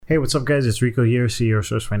Hey, what's up, guys? It's Rico here, CEO of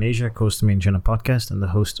SourceFind Asia, Coast to Main China podcast, and the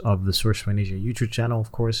host of the SourceFind Asia YouTube channel,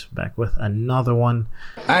 of course, back with another one.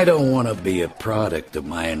 I don't want to be a product of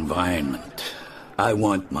my environment. I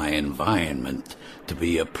want my environment to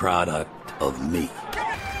be a product of me.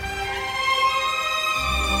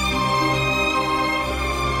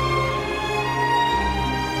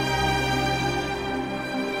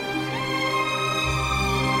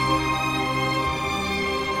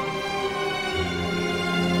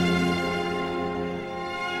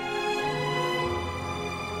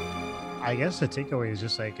 I guess the takeaway is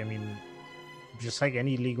just like, just like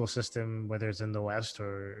any legal system, whether it's in the West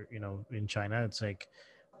or, in China, it's like,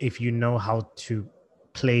 if you know how to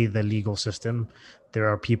play the legal system, there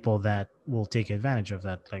are people that will take advantage of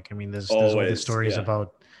that. Like, there's all the stories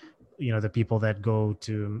about, the people that go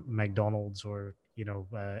to McDonald's or,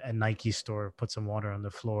 a Nike store, put some water on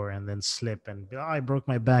the floor and then slip and I broke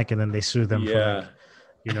my back. And then they sue them for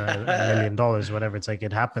like, $1 million, whatever. It's like,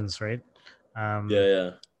 it happens, right?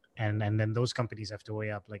 And then those companies have to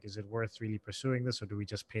weigh up, like, is it worth really pursuing this, or do we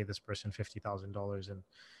just pay this person $50,000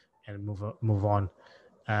 and move on?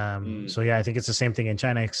 So yeah, I think it's the same thing in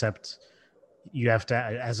China, except you have to,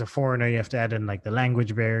 as a foreigner, you have to add in like the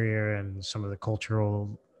language barrier and some of the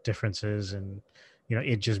cultural differences, and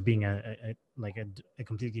it just being a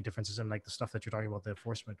completely different system, like the stuff that you're talking about, the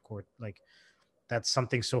enforcement court, like that's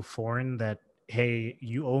something so foreign that, hey,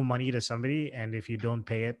 you owe money to somebody, and if you don't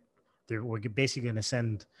pay it, we're basically going to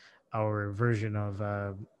send our version of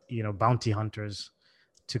bounty hunters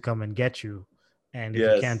to come and get you, and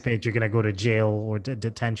if you can't pay it, you're going to go to jail or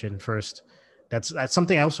detention first. That's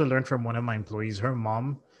something I also learned from one of my employees. Her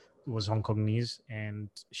mom was Hong Kongese, and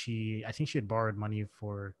I think she had borrowed money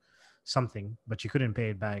for something, but she couldn't pay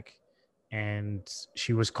it back, and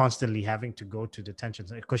she was constantly having to go to detention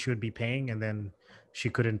because she would be paying and then she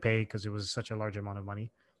couldn't pay because it was such a large amount of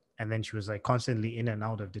money. And then she was like constantly in and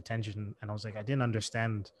out of detention. And I was like, I didn't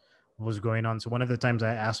understand what was going on. So one of the times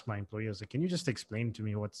I asked my employee, I was like, can you just explain to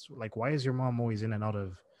me why is your mom always in and out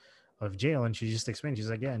of jail? And she just explained,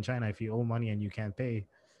 she's like, yeah, in China, if you owe money and you can't pay,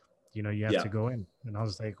 you have to go in. And I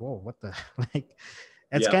was like, whoa, what the, like,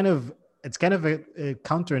 it's kind of a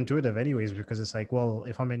counterintuitive anyways, because it's like, well,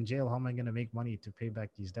 if I'm in jail, how am I going to make money to pay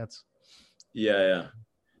back these debts? Yeah,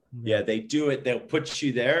 they do it. They'll put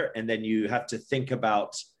you there, and then you have to think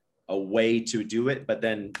about a way to do it, but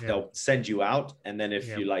then they'll send you out, and then if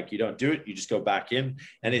you don't do it, you just go back in.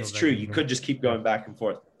 And it's true, you could just keep going back and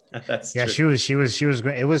forth. That's true. She was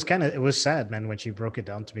great. It was sad, man, when she broke it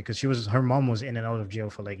down to me, because her mom was in and out of jail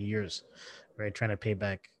for like years, right, trying to pay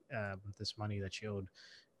back this money that she owed.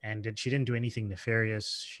 And she didn't do anything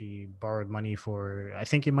nefarious. She borrowed money for, I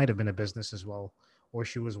think it might have been a business as well, or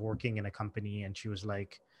she was working in a company, and she was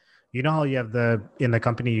like, how you have in the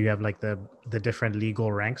company, you have like the different legal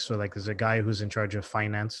ranks. So like there's a guy who's in charge of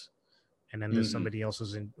finance, and then there's somebody else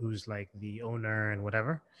who's like the owner and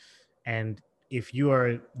whatever. And if you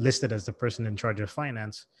are listed as the person in charge of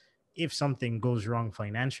finance, if something goes wrong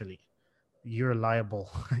financially, you're liable.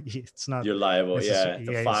 You're liable.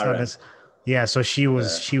 So she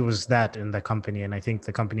was that in the company, and I think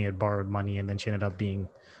the company had borrowed money, and then she ended up being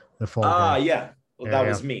the fall guy. That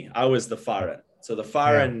was me. I was the foreign. So the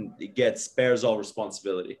foreign bears all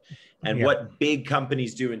responsibility. And what big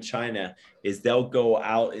companies do in China is they'll go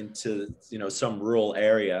out into some rural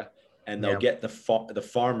area, and they'll get the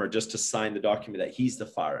farmer just to sign the document that he's the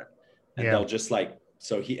foreign, and they'll just like,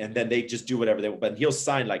 and then they just do whatever they want. But he'll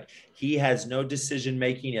sign like he has no decision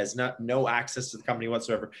making, he has no access to the company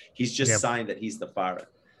whatsoever. He's just signed that he's the foreign.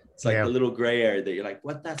 It's like a little gray area that you're like,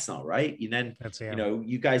 what? That's not right. And then,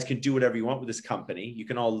 you guys can do whatever you want with this company. You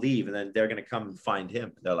can all leave, and then they're going to come and find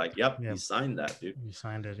him. They're like, yep, you signed that, dude. You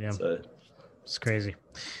signed it. Yeah. So, it's crazy.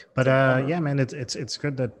 But man, it's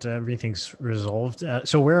good that everything's resolved.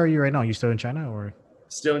 So where are you right now? You still in China or?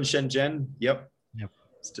 Still in Shenzhen. Yep.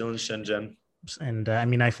 Still in Shenzhen. And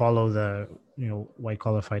I follow the, White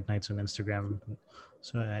Collar Fight Nights on Instagram.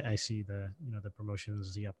 So I see the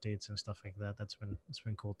promotions, the updates and stuff like that. It's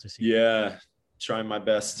been cool to see. Yeah, trying my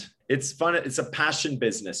best. It's fun. It's a passion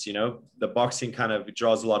business, The boxing kind of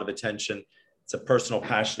draws a lot of attention. It's a personal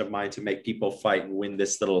passion of mine to make people fight and win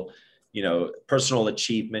this little, personal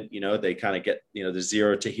achievement. They kind of get, the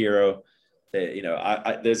zero to hero. They,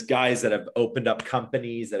 there's guys that have opened up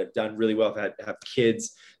companies that have done really well, have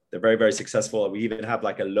kids. They're very, very successful. We even have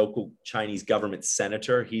like a local Chinese government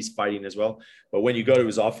senator. He's fighting as well. But when you go to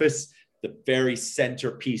his office, the very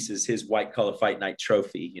centerpiece is his White Collar Fight Night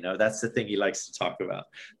trophy. That's the thing he likes to talk about.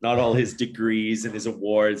 Not all his degrees and his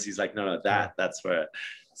awards. He's like, no, that's where.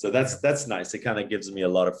 So that's nice. It kind of gives me a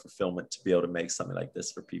lot of fulfillment to be able to make something like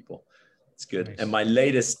this for people. It's good. Nice. And my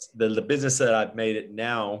latest, the business that I've made it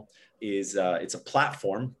now is it's a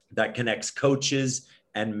platform that connects coaches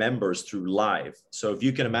and members through live. So if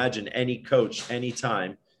you can imagine, any coach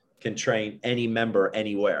anytime can train any member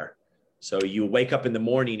anywhere. So you wake up in the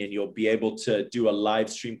morning and you'll be able to do a live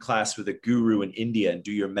stream class with a guru in India and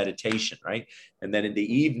do your meditation, right? And then in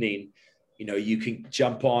the evening, you know, you can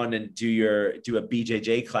jump on and do a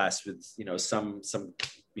BJJ class with, you know, some,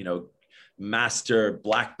 you know, master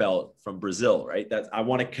black belt from Brazil, right? That I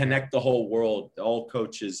want to connect the whole world, all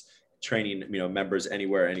coaches training, you know, members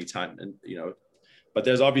anywhere, anytime. And, you know, but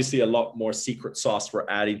there's obviously a lot more secret sauce we're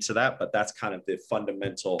adding to that, but that's kind of the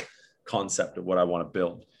fundamental concept of what I want to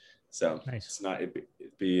build. So nice. It's not,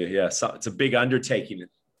 it's a big undertaking,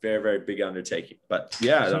 very, very big undertaking, but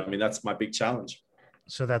yeah, I mean, that's my big challenge.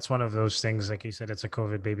 So that's one of those things, like you said, it's a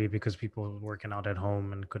COVID baby because people were working out at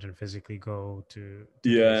home and couldn't physically go to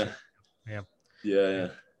yeah.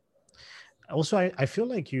 Also, I feel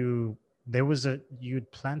like you'd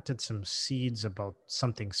planted some seeds about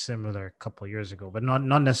something similar a couple of years ago, but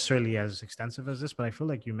not necessarily as extensive as this, but I feel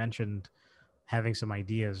like you mentioned having some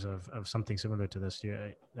ideas of something similar to this.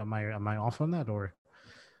 Am I off on that, or?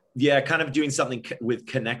 Yeah, kind of doing something with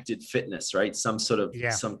connected fitness, right? Some sort of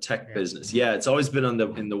some tech business. Yeah, it's always been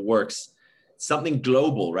in the works. Something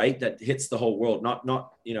global, right? That hits the whole world,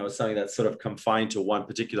 not you know, something that's sort of confined to one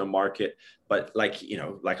particular market, but like, you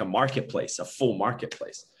know, like a marketplace, a full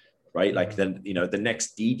marketplace, right? Like then, you know, the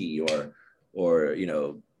next Didi or you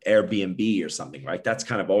know, Airbnb or something, right? That's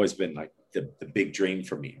kind of always been like the big dream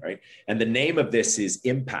for me, right? And the name of this is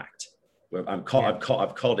Impact. I've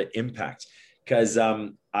called it Impact because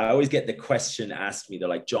I always get the question asked me. They're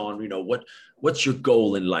like, John, you know, what's your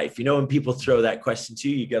goal in life? You know, when people throw that question to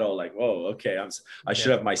you, you get all like, whoa, okay, I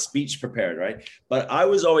should have my speech prepared, right? But I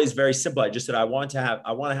was always very simple. I just said, I want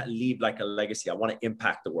to leave like a legacy. I want to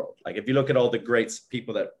impact the world. Like if you look at all the greats,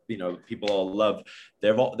 people that, you know, people all love,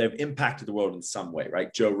 they've impacted the world in some way,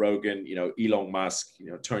 right? Joe Rogan, you know, Elon Musk,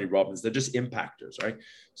 you know, Tony Robbins, they're just impactors, right?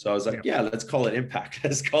 So I was like, yeah, let's call it Impact.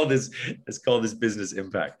 Let's call this business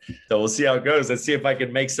Impact. So we'll see how it goes. Let's see if I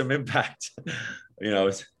can make some impact. You know,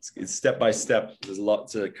 it's step by step. There's a lot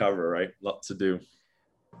to cover, right? A lot to do.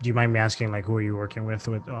 Do you mind me asking, like, who are you working with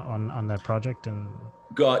on that project? And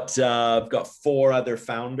I've got 4 other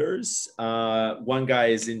founders. One guy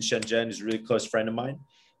is in Shenzhen, he's a really close friend of mine.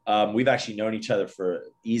 We've actually known each other for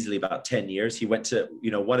easily about 10 years. He went to,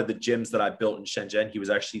 you know, one of the gyms that I built in Shenzhen. He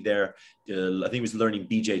was actually there. I think he was learning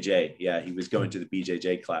BJJ. Yeah, he was going to the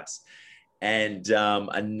BJJ class. And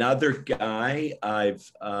another guy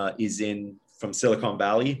is from Silicon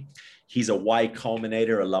Valley. He's a Y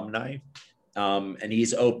Combinator alumni. And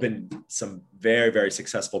he's opened some very, very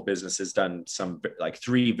successful businesses, done some like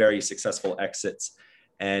 3 very successful exits.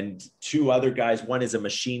 And 2 other guys, one is a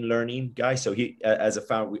machine learning guy. So he, as a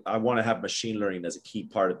founder, I want to have machine learning as a key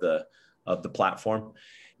part of the platform.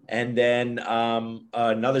 And then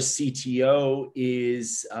another CTO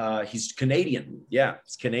is he's Canadian. Yeah,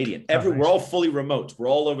 he's Canadian. We're all fully remote. We're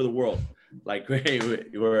all over the world. Like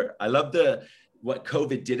I love what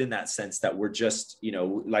COVID did in that sense, that we're just, you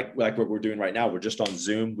know, like what we're doing right now. We're just on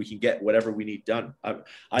Zoom. We can get whatever we need done.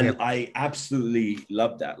 I absolutely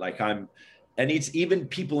love that. Like and it's even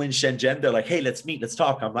people in Shenzhen, they're like, hey, let's meet, let's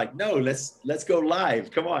talk. I'm like, no, let's go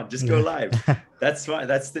live. Come on, just go live. That's fine.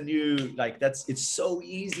 That's the new, like, it's so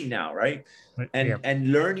easy now, right?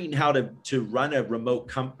 And learning how to run a remote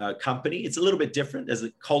company, it's a little bit different, as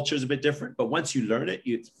the culture is a bit different, but once you learn it,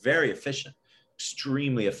 it's very efficient,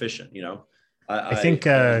 extremely efficient, you know. I think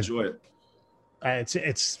I enjoy it.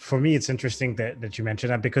 It's for me, it's interesting that you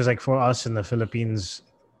mentioned that, because like for us in the Philippines,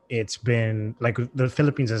 it's been like the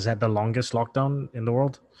Philippines has had the longest lockdown in the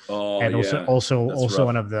world. And also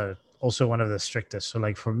one of the strictest. So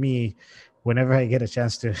like for me, whenever I get a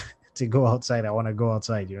chance to go outside, I want to go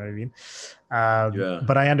outside. You know what I mean?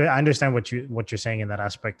 But I understand what you're saying in that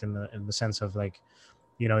aspect, in the sense of like,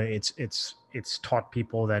 you know, it's taught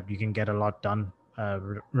people that you can get a lot done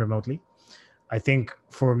remotely. I think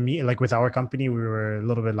for me, like with our company, we were a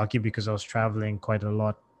little bit lucky because I was traveling quite a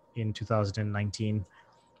lot in 2019.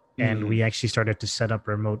 And we actually started to set up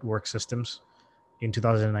remote work systems in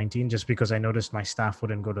 2019, just because I noticed my staff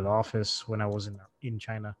wouldn't go to the office when I was in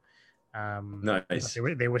China. Nice.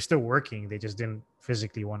 They were still working. They just didn't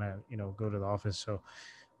physically want to, you know, go to the office. So,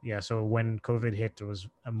 yeah. So when COVID hit, it was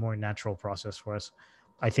a more natural process for us.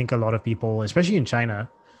 I think a lot of people, especially in China,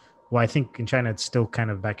 well, I think in China, it's still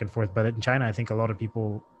kind of back and forth. But in China, I think a lot of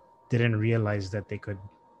people didn't realize that they could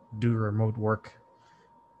do remote work,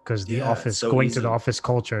 because the office, going to the office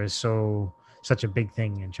culture is such a big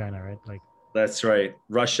thing in China, right? Like, That's right.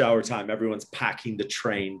 Rush hour time. Everyone's packing the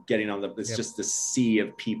train, getting on the, it's Yep. just the sea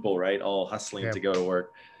of people, right? All hustling to Yep. go to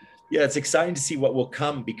work. Yeah, it's exciting to see what will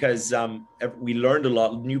come because we learned a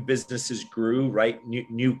lot. New businesses grew, right?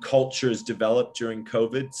 New cultures developed during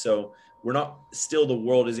COVID. So we're not still, the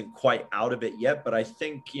world isn't quite out of it yet, but I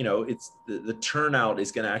think, you know, it's the turnout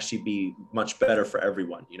is going to actually be much better for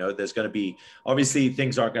everyone. You know, there's going to be, obviously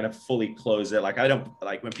things aren't going to fully close it. Like, I don't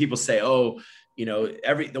like when people say, oh, you know,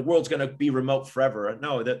 the world's going to be remote forever.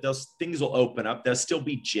 No, that those things will open up. There'll still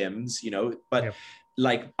be gyms, you know, but Yep.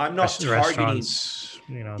 like I'm not targeting, Restaurants,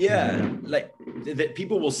 you know, things like yeah, that. like that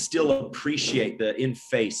people will still appreciate the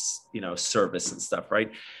in-face, you know, service and stuff, right?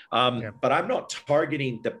 Yep. But I'm not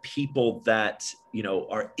targeting the people that, you know,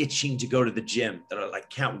 are itching to go to the gym, that are like,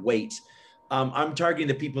 can't wait. I'm targeting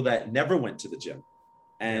the people that never went to the gym,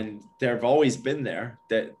 and they've always been there,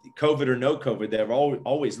 that COVID or no COVID, they're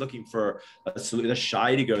always looking for a solution. They're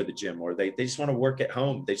shy to go to the gym, or they just want to work at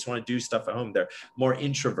home. They just want to do stuff at home. They're more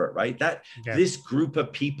introvert, right? That Yeah. this group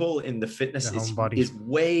of people in the fitness The homebody. is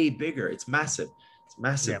way bigger. It's massive. It's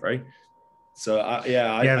massive, Yep. right? So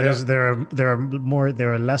Yeah, I don't,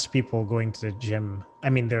 there are less people going to the gym.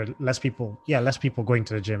 I mean, there are less people, less people going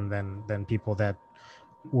to the gym than people that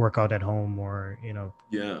work out at home, or you know,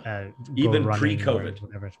 yeah, go even running or pre-COVID.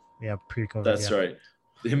 whatever. Yeah, pre-COVID. That's Yeah. right.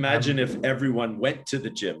 Imagine Um, if everyone went to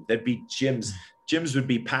the gym. There'd be gyms. Gyms would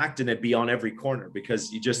be packed and it'd be on every corner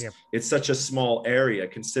because yep. it's such a small area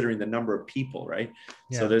considering the number of people, right?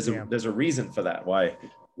 So Yeah. there's a reason for that. Why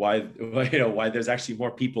you know why there's actually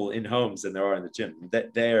more people in homes than there are in the gym.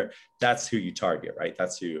 That's who you target, right?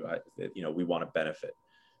 That's who you know we want to benefit.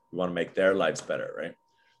 We want to make their lives better, right?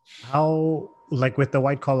 How, like with the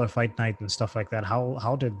white collar fight night and stuff like that,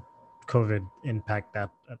 how did COVID impact that,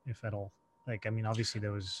 if at all? Like, I mean, obviously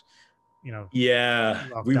there was, you know, Yeah,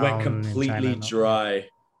 we went lockdown in China. completely dry,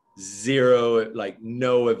 zero, like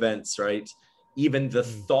no events, right? Even the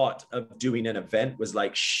thought of doing an event was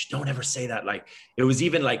like, shh, don't ever say that. Like, it was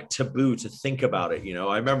even like taboo to think about it. You know,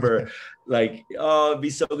 I remember like, oh, it'd be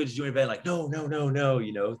so good to do an event. Like, no, no, no, no,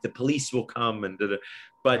 you know, the police will come and,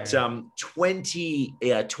 but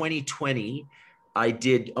 2020, I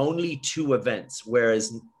did only 2 events,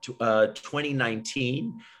 whereas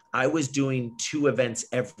 2019, I was doing 2 events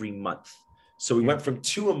every month. So we went from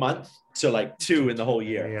 2 a month to like 2 in the whole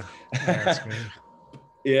year. That's great.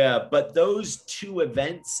 Yeah, but those 2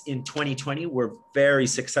 events in 2020 were very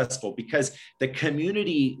successful because the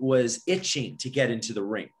community was itching to get into the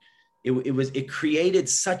ring. It created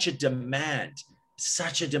such a demand.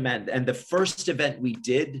 And the first event we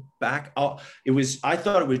did back, I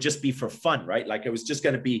thought it would just be for fun, right? Like it was just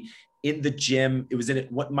going to be in the gym. It was in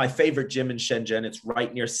my favorite gym in Shenzhen. It's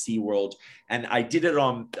right near SeaWorld. And I did it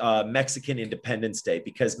on Mexican Independence Day,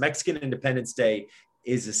 because Mexican Independence Day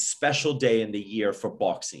is a special day in the year for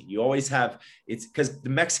boxing. You always have, it's because the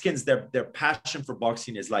Mexicans, their passion for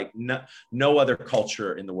boxing is like no other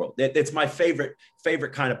culture in the world. It's my favorite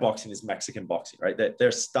kind of boxing is Mexican boxing, right?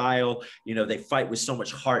 Their style, you know, they fight with so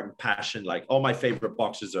much heart and passion. Like all my favorite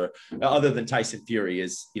boxers are, other than Tyson Fury,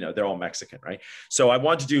 is, you know, they're all Mexican, right? So I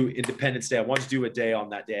wanted to do Independence Day. I wanted to do a day on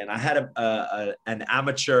that day. And I had an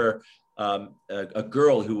amateur, a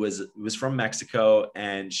girl who was from Mexico,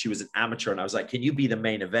 and she was an amateur, and I was like, can you be the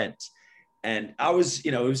main event? And I was,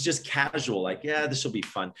 you know, it was just casual, like, yeah, this will be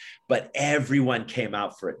fun. But everyone came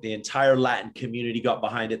out for it. The entire Latin community got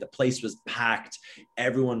behind it. The place was packed.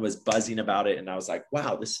 Everyone was buzzing about it. And I was like,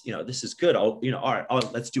 wow, this is good. All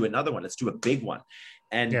right, let's do another one. Let's do a big one.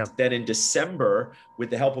 And then in December, with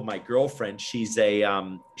the help of my girlfriend, she's very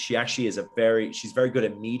good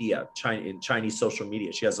at media, in Chinese social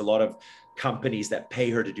media. She has a lot of companies that pay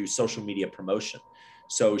her to do social media promotion.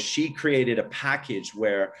 So she created a package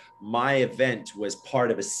where my event was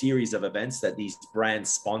part of a series of events that these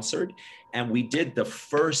brands sponsored. And we did the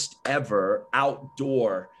first ever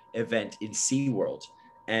outdoor event in SeaWorld.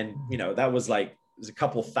 And, you know, that was like, there's a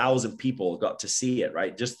couple thousand people got to see it,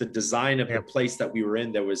 right? Just the design of the place that we were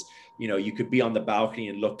in, there was, you know, you could be on the balcony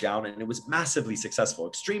and look down, and it was massively successful.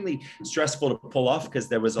 Extremely stressful to pull off because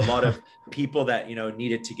there was a lot of people that, you know,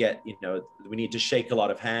 needed to get, you know, we need to shake a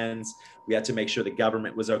lot of hands. We had to make sure the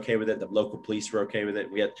government was okay with it. The local police were okay with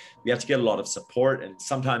it. We had to get a lot of support. And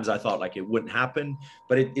sometimes I thought like it wouldn't happen,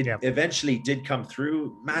 but it eventually did come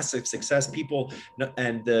through. Massive success. People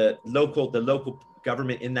and the local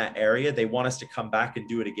government in that area, they want us to come back and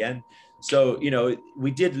do it again. So, you know,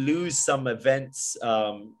 we did lose some events,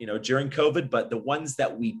 you know, during COVID, but the ones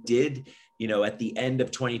that we did, you know, at the end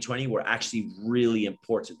of 2020 were actually really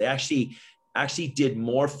important. They actually actually did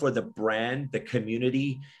more for the brand, the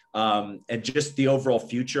community, and just the overall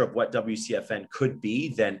future of what WCFN could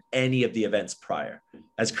be than any of the events prior.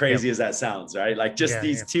 As crazy as that sounds, right? Like just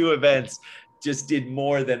these two events just did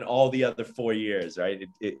more than all the other 4 years, right?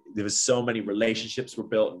 There was so many relationships were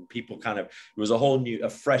built, and people kind of, it was a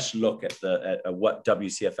fresh look at what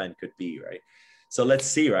WCFN could be, right? So let's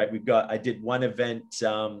see, right? I did one event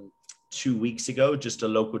 2 weeks ago, just a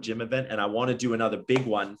local gym event, and I want to do another big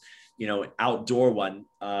one, outdoor one.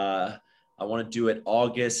 I want to do it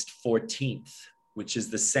August 14th, which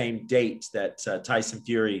is the same date that Tyson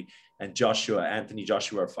Fury and Anthony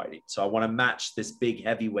Joshua are fighting. So I want to match this big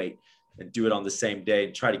heavyweight and do it on the same day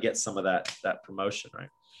and try to get some of that promotion, right?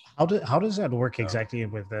 How does that work exactly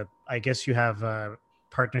with that? I guess you have a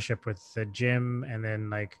partnership with the gym, and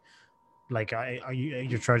then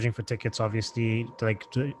you're charging for tickets, obviously.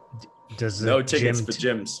 Does the no tickets gym for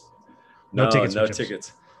gyms? No tickets. No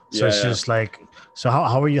tickets. So it's just so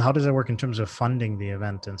how does it work in terms of funding the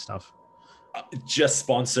event and stuff? Just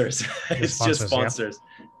sponsors. Just sponsors.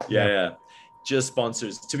 Yeah. Just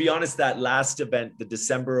sponsors. To be honest, that last event, the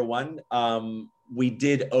December one, we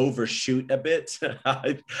did overshoot a bit.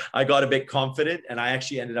 I got a bit confident, and I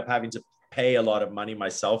actually ended up having to pay a lot of money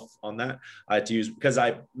myself on that. I had to use, because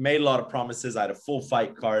I made a lot of promises. I had a full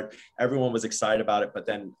fight card. Everyone was excited about it, but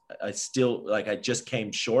then I just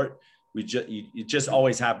came short. It just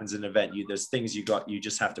always happens in an event. There's things you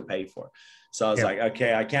just have to pay for. So I was like,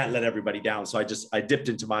 okay, I can't let everybody down. So I dipped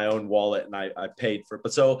into my own wallet and I paid for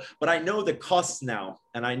it. But I know the costs now,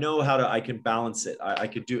 and I know I can balance it. I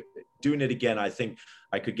could doing it again. I think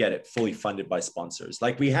I could get it fully funded by sponsors.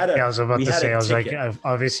 Like I was about to say, like,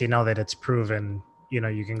 obviously now that it's proven, you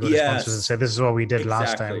can go to sponsors and say, this is what we did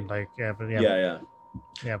last time. Like,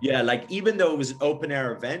 like, even though it was an open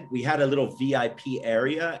air event, we had a little VIP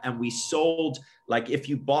area, and we sold, like, if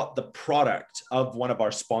you bought the product of one of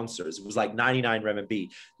our sponsors, it was like 99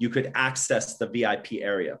 RMB, you could access the VIP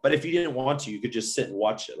area. But if you didn't want to, you could just sit and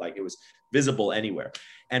watch it. Like, it was visible anywhere.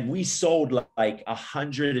 And we sold like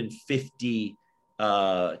 150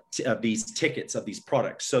 of these tickets of these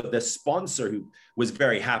products. So the sponsor who was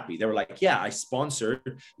very happy, they were like, yeah, I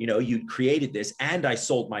sponsored, you created this, and I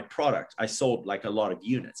sold my product. I sold like a lot of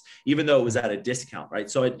units, even though it was at a discount, right?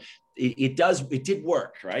 So it did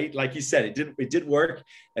work, right? Like you said, it did work.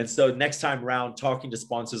 And so next time around, talking to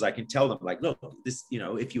sponsors, I can tell them, like, look, this,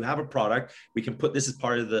 if you have a product, we can put this as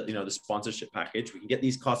part of the, the sponsorship package. We can get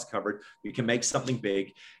these costs covered. We can make something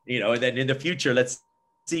big, and then in the future, let's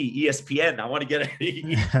see ESPN. I want to get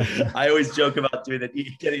I always joke about getting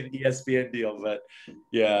an ESPN deal, but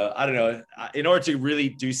yeah, I don't know. In order to really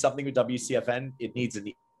do something with WCFN, it needs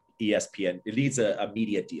an ESPN. It needs a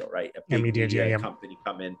media deal, right? A big media company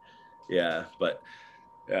come in. Yeah, but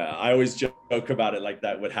I always joke about it like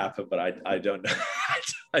that would happen, but I don't know.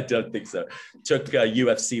 I don't think so. It took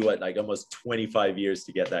UFC almost 25 years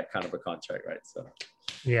to get that kind of a contract, right? So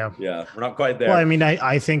yeah, we're not quite there. Well, I mean,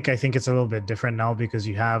 I think it's a little bit different now, because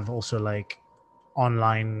you have also like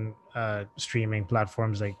online streaming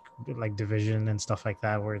platforms like Division and stuff like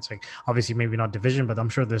that, where it's like, obviously maybe not Division, but I'm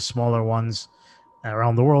sure there's smaller ones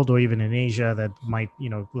around the world or even in Asia that might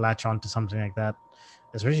latch on to something like that.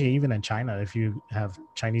 Especially even in China, if you have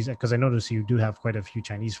Chinese, because I notice you do have quite a few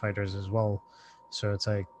Chinese fighters as well. So it's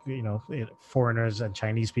like, foreigners and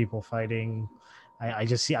Chinese people fighting. I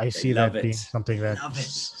see that being something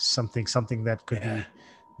that could be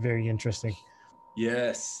very interesting.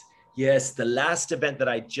 Yes. The last event that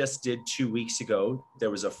I just did 2 weeks ago,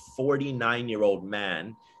 there was a 49-year-old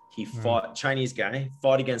man. He fought, Chinese guy,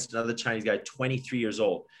 fought against another Chinese guy, 23 years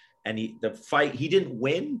old. And he didn't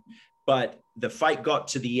win, but the fight got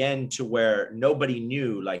to the end to where nobody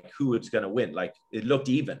knew like who was going to win. Like, it looked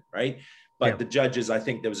even, right? But the judges, I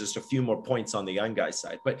think there was just a few more points on the young guy's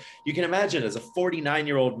side. But you can imagine, as a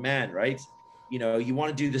 49-year-old man, right? You want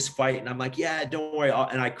to do this fight, and I'm like, yeah, don't worry.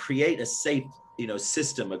 And I create a safe,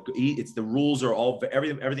 system. It's the rules are all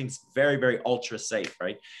everything's very, very ultra safe,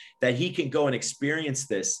 right? That he can go and experience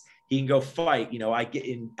this. He can go fight. I get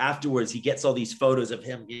in afterwards. He gets all these photos of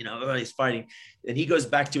him. He's fighting, and he goes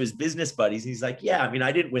back to his business buddies. And he's like, "Yeah, I mean,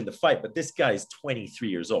 I didn't win the fight, but this guy's 23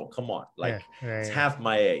 years old. Come on, like it's half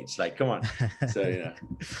my age. Like, come on." So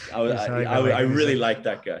I really like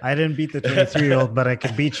that guy. I didn't beat the 23-year-old, but I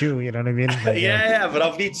could beat you. You know what I mean? Like, but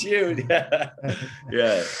I'll beat you.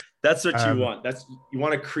 Yeah. That's what you want. You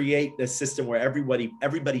want to create a system where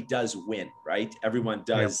everybody does win, right? Everyone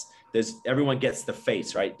does. Everyone gets the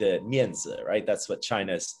face, right? The 面子, right? That's what's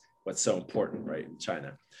so important, right? In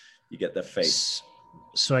China, you get the face.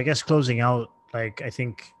 So I guess closing out, like, I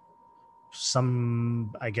think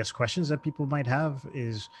some questions that people might have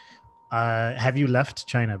is, Have you left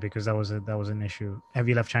China? Because that was an issue. Have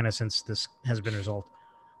you left China since this has been resolved?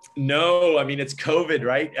 No, I mean, it's COVID,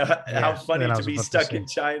 right? How Yeah, funny then I to was be about to stuck say. in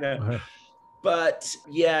China. But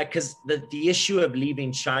yeah, because the issue of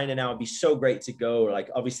leaving China now would be so great to go. Like,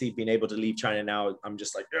 obviously, being able to leave China now, I'm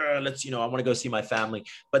just like, let's, I want to go see my family.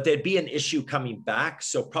 But there'd be an issue coming back.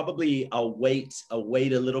 So probably I'll wait a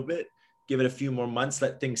little bit, give it a few more months,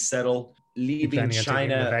 let things settle. You Leaving planning on taking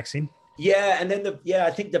the China. vaccine? Yeah, and then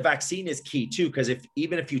I think the vaccine is key too, because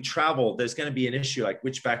even if you travel, there's going to be an issue like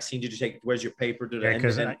which vaccine did you take? Where's your paper? Yeah,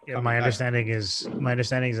 because my back. understanding is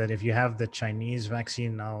that if you have the Chinese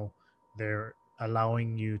vaccine now, they're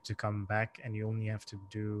allowing you to come back, and you only have to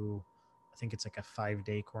do, I think it's like a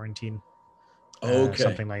 5-day quarantine, Okay.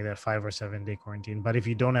 something like that, 5 or 7 day quarantine. But if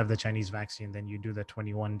you don't have the Chinese vaccine, then you do the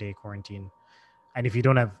 21-day quarantine. And if you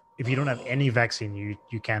don't have any vaccine,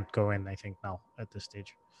 you can't go in. I think now at this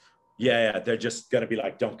stage. Yeah, they're just gonna be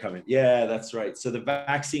like, don't come in. Yeah, that's right. So the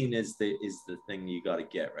vaccine is the thing you got to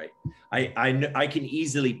get, right? I can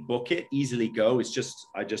easily book it, easily go. It's just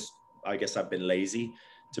I guess I've been lazy,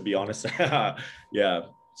 to be honest. Yeah.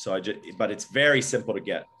 So but it's very simple to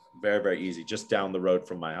get, very very easy, just down the road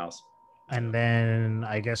from my house. And then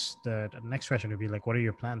I guess the next question would be like, what are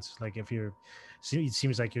your plans? Like, if you're, it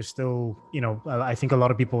seems like you're still, I think a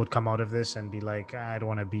lot of people would come out of this and be like, I don't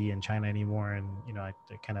want to be in China anymore, and I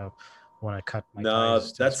kind of want to cut my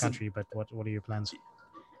ties to this country. But what are your plans?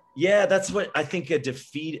 Yeah, that's what I think a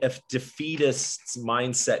defeatist's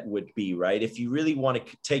mindset would be, right? If you really want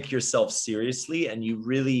to take yourself seriously, and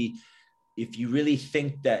if you really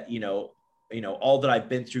think that, all that I've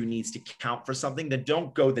been through needs to count for something, then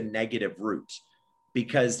don't go the negative route,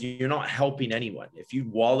 because you're not helping anyone. If you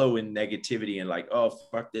wallow in negativity and like, oh,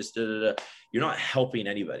 fuck this, you're not helping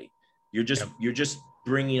anybody. You're just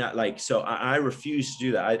bringing out, like, so I refuse to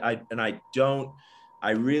do that.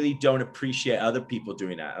 I really don't appreciate other people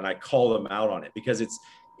doing that. And I call them out on it, because it's,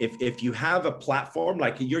 if you have a platform,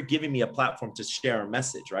 like you're giving me a platform to share a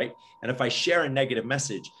message, right? And if I share a negative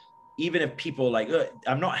message, even if people like,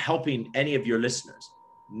 I'm not helping any of your listeners.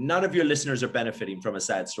 None of your listeners are benefiting from a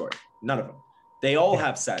sad story. None of them. They all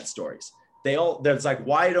have sad stories. There's like,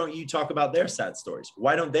 why don't you talk about their sad stories?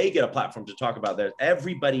 Why don't they get a platform to talk about theirs?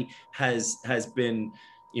 Everybody has been,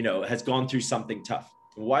 has gone through something tough.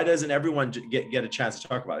 Why doesn't everyone get a chance to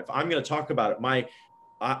talk about it? If I'm going to talk about it,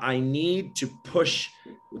 I need to push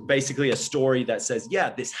basically a story that says, yeah,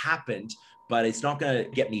 this happened, but it's not going to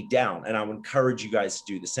get me down. And I would encourage you guys to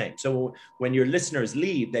do the same. So when your listeners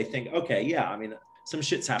leave, they think, okay, yeah, I mean, some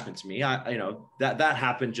shit's happened to me. That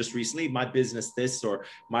happened just recently, my business, this, or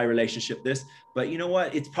my relationship, this, but you know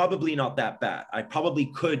what? It's probably not that bad. I probably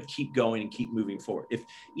could keep going and keep moving forward.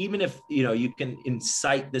 Even if, you can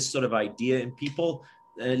incite this sort of idea in people,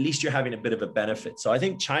 at least you're having a bit of a benefit. So I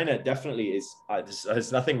think China definitely is,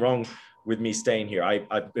 there's nothing wrong with me staying here.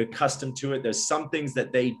 I've been accustomed to it. There's some things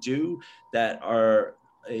that they do that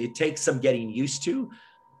it takes some getting used to,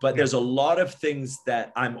 but there's a lot of things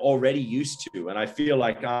that I'm already used to. And I feel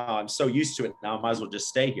like I'm so used to it now, I might as well just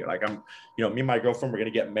stay here. Like me and my girlfriend, we're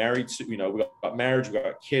going to get married. We got marriage, we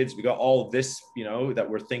got kids, we got all of this, that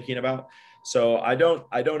we're thinking about. So I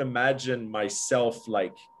don't imagine myself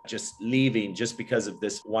like just leaving just because of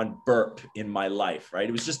this one burp in my life, right?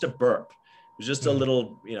 It was just a burp. It was just a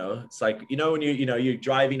little, it's like, when you're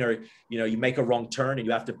driving, or, you make a wrong turn and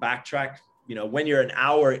you have to backtrack, when you're an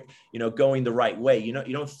hour, going the right way, you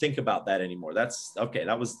don't think about that anymore. That's okay.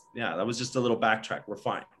 That was just a little backtrack. We're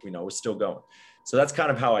fine. We're still going. So that's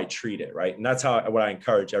kind of how I treat it. Right. And that's what I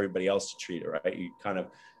encourage everybody else to treat it. Right. You kind of,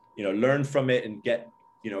 learn from it and get,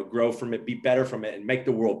 grow from it, be better from it, and make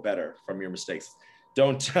the world better from your mistakes.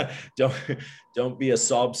 Don't be a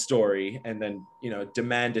sob story and then,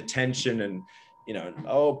 demand attention and,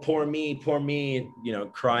 oh, poor me,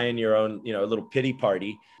 cry in your own, little pity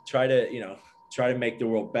party. Try to make the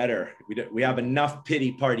world better. We have enough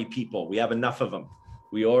pity party people. We have enough of them.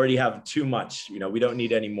 We already have too much, we don't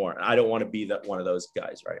need any more. I don't want to be one of those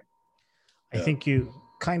guys. Right. I think you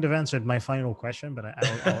kind of answered my final question, but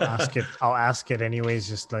I'll ask it. I'll ask it anyways,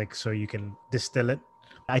 just like, so you can distill it.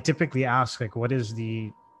 I typically ask, like, what is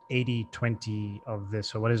the 80-20 of this?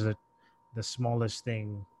 So what is the smallest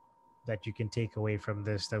thing that you can take away from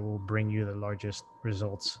this that will bring you the largest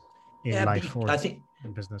results in life or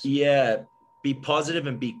in business? Yeah. Be positive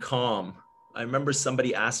and be calm. I remember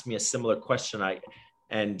somebody asked me a similar question. I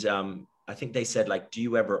think they said, like, do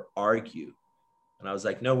you ever argue? And I was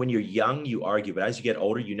like, no, when you're young, you argue, but as you get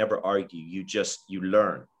older, you never argue. You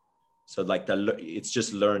learn. So like it's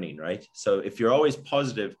just learning, right? So if you're always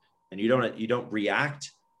positive and you don't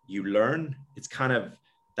react, you learn. It's kind of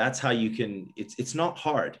that's how you can, it's not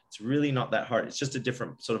hard. It's really not that hard. It's just a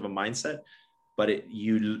different sort of a mindset, but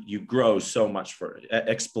you grow so much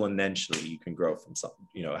exponentially. You can grow from something,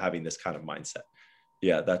 having this kind of mindset.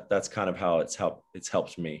 Yeah. That's kind of how it's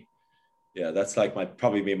helped me. Yeah. That's like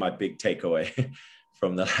probably my big takeaway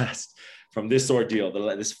from this ordeal,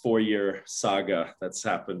 this 4-year saga that's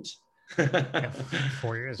happened. Yeah,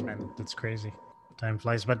 4 years, man. That's crazy. Time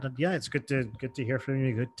flies, but yeah, it's good to hear from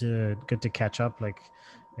you. Good to catch up. Like,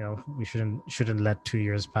 we shouldn't let 2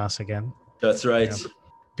 years pass again. That's right.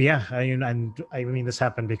 But yeah, I mean, this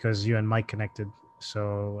happened because you and Mike connected.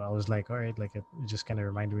 So I was like, all right, like it just kind of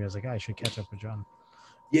reminded me. I was like, I should catch up with John.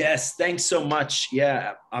 Yes, thanks so much.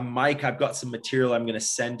 Yeah, Mike. I've got some material I'm going to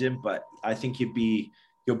send him, but I think he'll be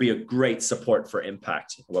a great support for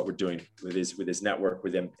Impact. What we're doing with his network,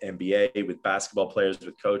 with NBA, with basketball players,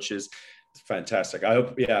 with coaches. It's fantastic. I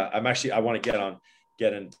hope. Yeah, I want to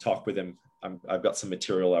get and talk with him. I've got some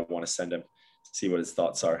material I want to send him, see what his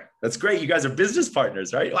thoughts are. That's great. You guys are business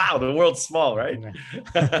partners, right? Wow, the world's small, right? All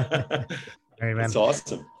right, man. That's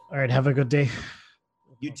awesome. All right, have a good day.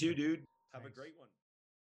 You too, dude. Have a great one.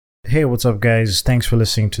 Hey, what's up, guys? Thanks for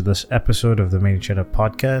listening to this episode of the Made in China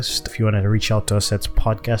podcast. If you want to reach out to us, that's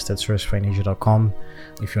podcast@sourcefinasia.com.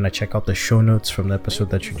 If you want to check out the show notes from the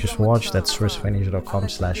episode that you just watched, that's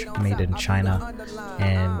sourcefinasia.com/made-in-china.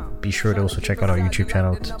 And be sure to also check out our YouTube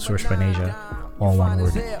channel, Source Finasia, all one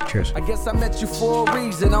word. Cheers. I guess I met you for a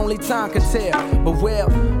reason, only time can tell. But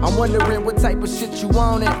I'm wondering what type of shit you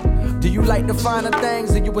wanted. Do you like the finer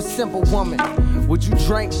things, or you a simple woman? Would you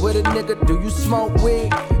drink with a nigga? Do you smoke weed?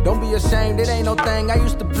 Don't be ashamed, it ain't no thing. I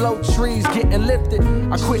used to blow trees, getting lifted.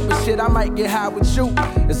 I quit, but shit, I might get high with you.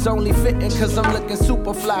 It's only fitting, cause I'm looking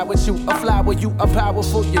super fly with you. A fly with you, a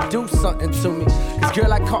powerful, you do something to me. Cause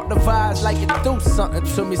girl, I caught the vibes like you do something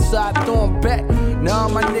to me. So I threw 'em back. Now all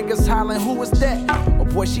my niggas hollering, who is that? Oh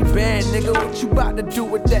boy, she bad, nigga, what you about to do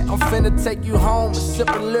with that? I'm finna take you home and sip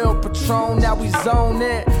a little Patron. Now we zone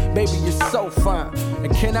in. Baby, you're so fine.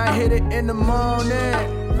 And can I hit it in the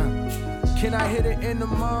morning? Can I hit it in the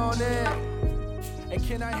morning? And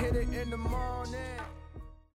can I hit it in the morning?